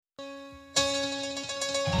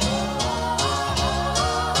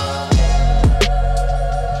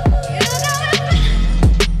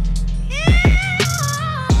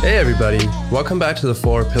everybody. Welcome back to the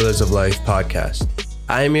 4 Pillars of Life podcast.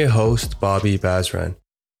 I am your host, Bobby Bazran.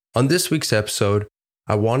 On this week's episode,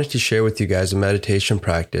 I wanted to share with you guys a meditation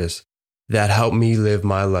practice that helped me live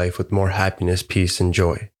my life with more happiness, peace, and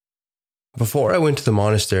joy. Before I went to the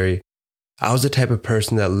monastery, I was the type of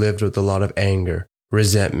person that lived with a lot of anger,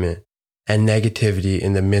 resentment, and negativity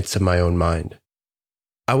in the midst of my own mind.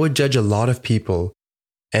 I would judge a lot of people,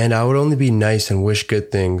 and I would only be nice and wish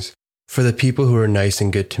good things for the people who were nice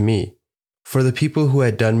and good to me. For the people who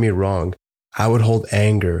had done me wrong, I would hold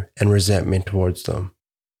anger and resentment towards them.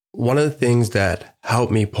 One of the things that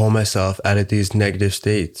helped me pull myself out of these negative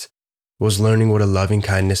states was learning what a loving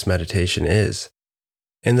kindness meditation is.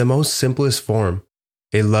 In the most simplest form,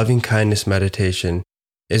 a loving kindness meditation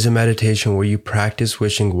is a meditation where you practice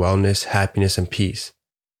wishing wellness, happiness, and peace.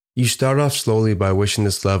 You start off slowly by wishing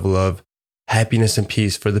this level of happiness and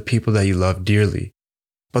peace for the people that you love dearly.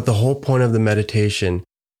 But the whole point of the meditation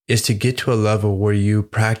is to get to a level where you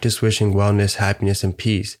practice wishing wellness, happiness, and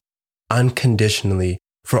peace unconditionally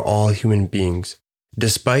for all human beings,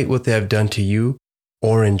 despite what they have done to you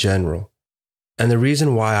or in general. And the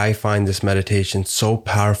reason why I find this meditation so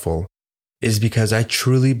powerful is because I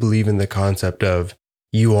truly believe in the concept of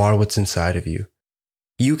you are what's inside of you.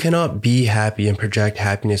 You cannot be happy and project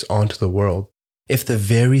happiness onto the world if the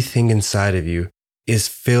very thing inside of you is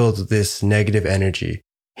filled with this negative energy,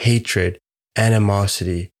 hatred,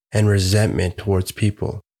 animosity, and resentment towards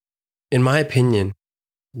people. In my opinion,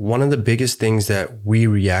 one of the biggest things that we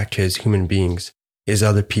react to as human beings is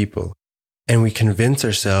other people. And we convince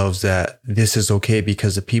ourselves that this is okay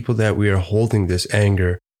because the people that we are holding this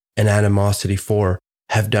anger and animosity for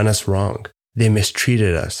have done us wrong. They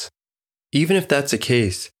mistreated us. Even if that's the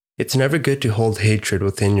case, it's never good to hold hatred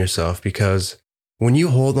within yourself because when you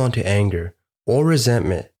hold on to anger or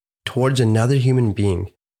resentment towards another human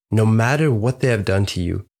being, no matter what they have done to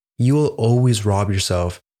you, you will always rob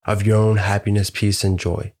yourself of your own happiness, peace, and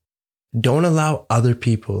joy. Don't allow other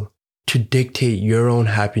people to dictate your own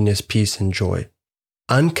happiness, peace, and joy.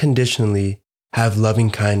 Unconditionally have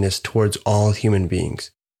loving kindness towards all human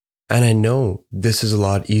beings. And I know this is a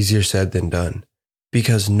lot easier said than done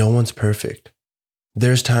because no one's perfect.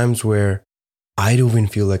 There's times where I don't even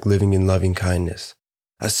feel like living in loving kindness,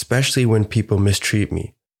 especially when people mistreat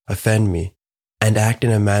me, offend me, and act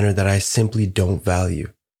in a manner that I simply don't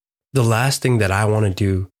value. The last thing that I want to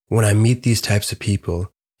do when I meet these types of people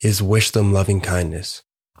is wish them loving kindness.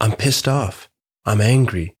 I'm pissed off. I'm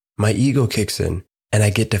angry. My ego kicks in and I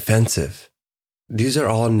get defensive. These are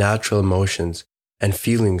all natural emotions and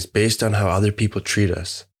feelings based on how other people treat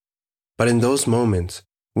us. But in those moments,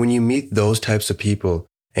 when you meet those types of people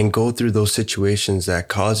and go through those situations that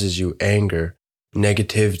causes you anger,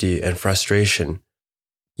 negativity, and frustration,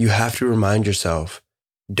 you have to remind yourself,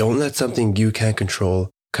 don't let something you can't control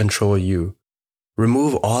you.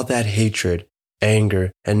 Remove all that hatred,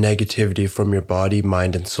 anger, and negativity from your body,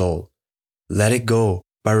 mind, and soul. Let it go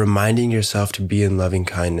by reminding yourself to be in loving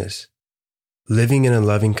kindness. Living in a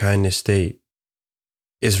loving kindness state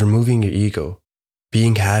is removing your ego,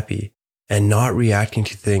 being happy, and not reacting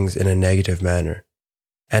to things in a negative manner.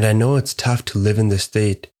 And I know it's tough to live in this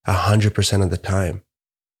state 100% of the time.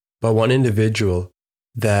 But one individual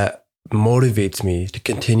that motivates me to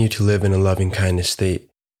continue to live in a loving kindness state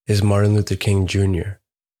is Martin Luther King Jr.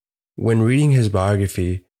 When reading his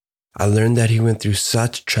biography, I learned that he went through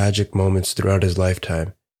such tragic moments throughout his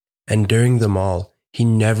lifetime, and during them all, he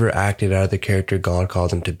never acted out of the character God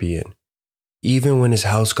called him to be in. Even when his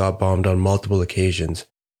house got bombed on multiple occasions,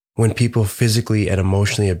 when people physically and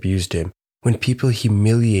emotionally abused him, when people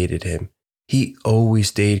humiliated him, he always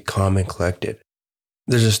stayed calm and collected.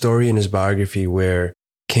 There's a story in his biography where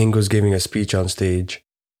King was giving a speech on stage,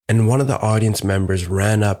 and one of the audience members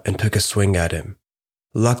ran up and took a swing at him.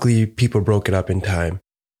 Luckily, people broke it up in time,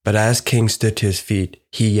 but as King stood to his feet,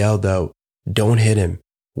 he yelled out, "Don't hit him.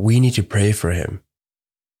 We need to pray for him."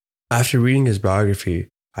 After reading his biography,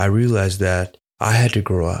 I realized that I had to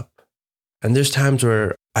grow up. And there's times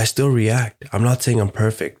where I still react. I'm not saying I'm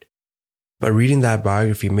perfect, but reading that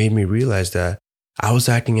biography made me realize that I was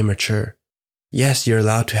acting immature. Yes, you're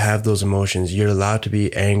allowed to have those emotions. You're allowed to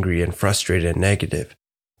be angry and frustrated and negative,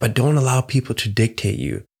 but don't allow people to dictate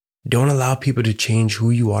you. Don't allow people to change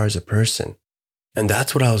who you are as a person. And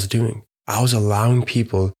that's what I was doing. I was allowing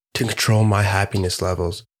people to control my happiness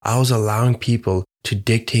levels. I was allowing people to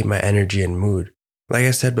dictate my energy and mood. Like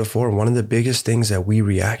I said before, one of the biggest things that we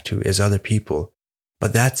react to is other people,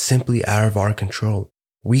 but that's simply out of our control.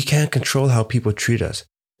 We can't control how people treat us.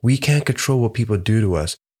 We can't control what people do to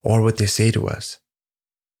us or what they say to us.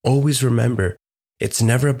 Always remember, it's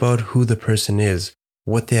never about who the person is,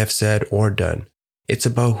 what they have said or done, It's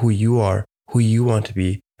about who you are, who you want to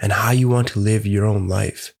be, and how you want to live your own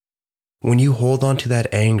life. When you hold on to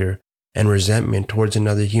that anger and resentment towards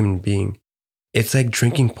another human being, it's like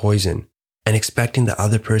drinking poison and expecting the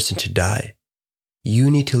other person to die. You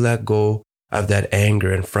need to let go of that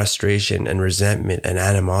anger and frustration and resentment and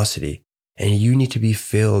animosity, and you need to be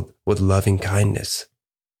filled with loving kindness.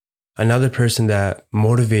 Another person that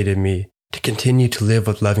motivated me to continue to live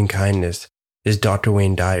with loving kindness is Dr.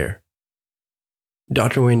 Wayne Dyer.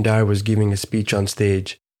 Dr. Wayne Dyer was giving a speech on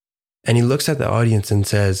stage, and he looks at the audience and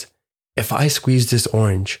says, "If I squeeze this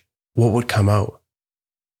orange, what would come out?"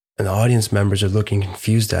 And the audience members are looking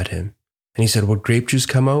confused at him. And he said, "Would grape juice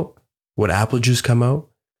come out? Would apple juice come out?"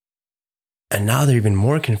 And now they're even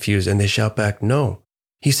more confused and they shout back, "No."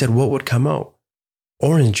 He said, "What would come out?"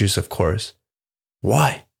 "Orange juice, of course."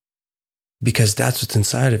 "Why?" "Because that's what's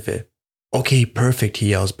inside of it." "Okay, perfect,"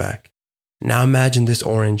 he yells back. "Now imagine this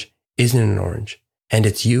orange isn't an orange and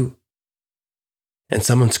it's you. And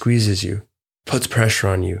someone squeezes you, puts pressure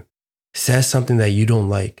on you, says something that you don't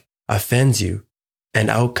like, offends you, and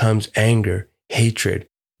out comes anger, hatred,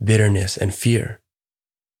 bitterness, and fear.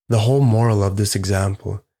 The whole moral of this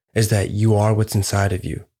example is that you are what's inside of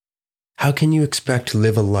you. How can you expect to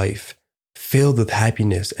live a life filled with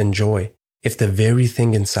happiness and joy if the very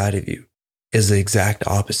thing inside of you is the exact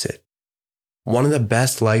opposite? One of the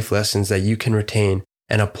best life lessons that you can retain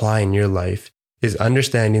and apply in your life is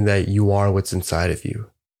understanding that you are what's inside of you.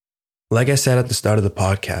 Like I said at the start of the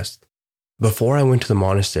podcast, before I went to the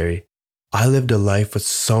monastery, I lived a life with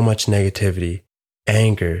so much negativity,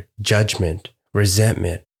 anger, judgment,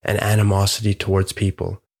 resentment, and animosity towards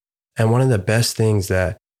people. And one of the best things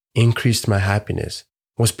that increased my happiness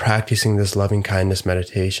was practicing this loving kindness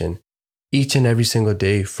meditation each and every single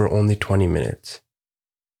day for only 20 minutes.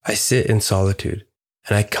 I sit in solitude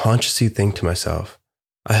and I consciously think to myself,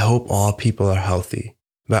 I hope all people are healthy,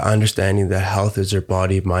 by understanding that health is their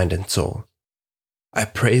body, mind, and soul. I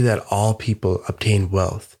pray that all people obtain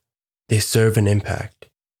wealth. They serve an impact.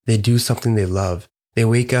 They do something they love. They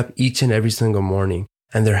wake up each and every single morning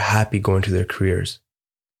and they're happy going to their careers.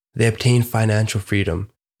 They obtain financial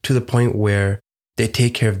freedom to the point where they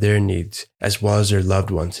take care of their needs as well as their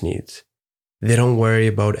loved ones' needs. They don't worry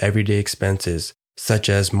about everyday expenses such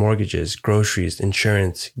as mortgages, groceries,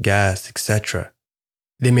 insurance, gas, etc.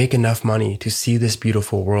 They make enough money to see this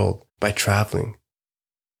beautiful world by traveling.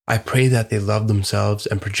 I pray that they love themselves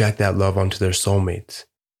and project that love onto their soulmates.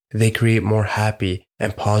 They create more happy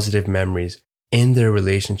and positive memories in their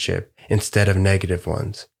relationship instead of negative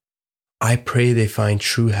ones. I pray they find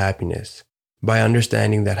true happiness by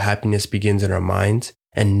understanding that happiness begins in our minds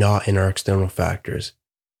and not in our external factors.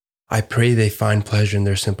 I pray they find pleasure in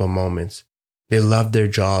their simple moments. They love their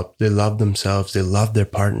job, they love themselves, they love their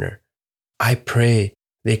partner. I pray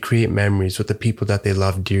they create memories with the people that they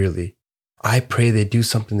love dearly. I pray they do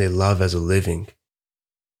something they love as a living.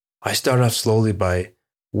 I start off slowly by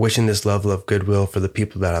wishing this level of goodwill for the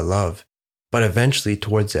people that I love, but eventually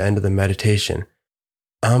towards the end of the meditation,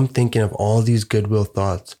 I'm thinking of all these goodwill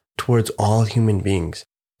thoughts towards all human beings,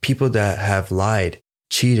 people that have lied,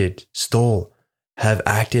 cheated, stole, have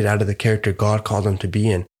acted out of the character God called them to be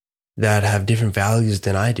in, that have different values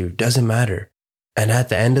than I do, doesn't matter. And at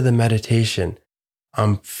the end of the meditation,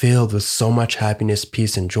 I'm filled with so much happiness,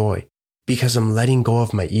 peace, and joy because I'm letting go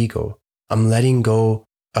of my ego. I'm letting go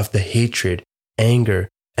of the hatred, anger,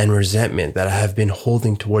 and resentment that I have been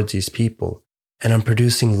holding towards these people. And I'm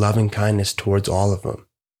producing loving kindness towards all of them.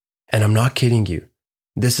 And I'm not kidding you.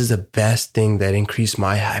 This is the best thing that increased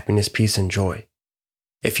my happiness, peace, and joy.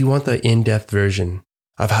 If you want the in-depth version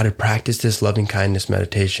of how to practice this loving kindness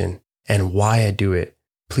meditation and why I do it,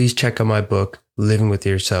 please check out my book, Living with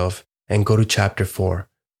Yourself, and go to chapter 4,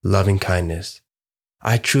 Loving Kindness.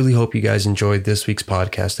 I truly hope you guys enjoyed this week's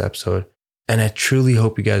podcast episode, and I truly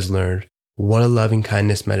hope you guys learned what a loving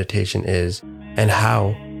kindness meditation is and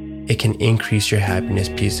how it can increase your happiness,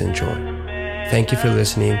 peace, and joy. Thank you for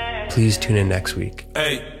listening. Please tune in next week.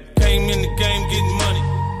 Hey, came in the game getting money.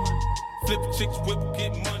 Flip chicks, whip,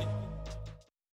 get money.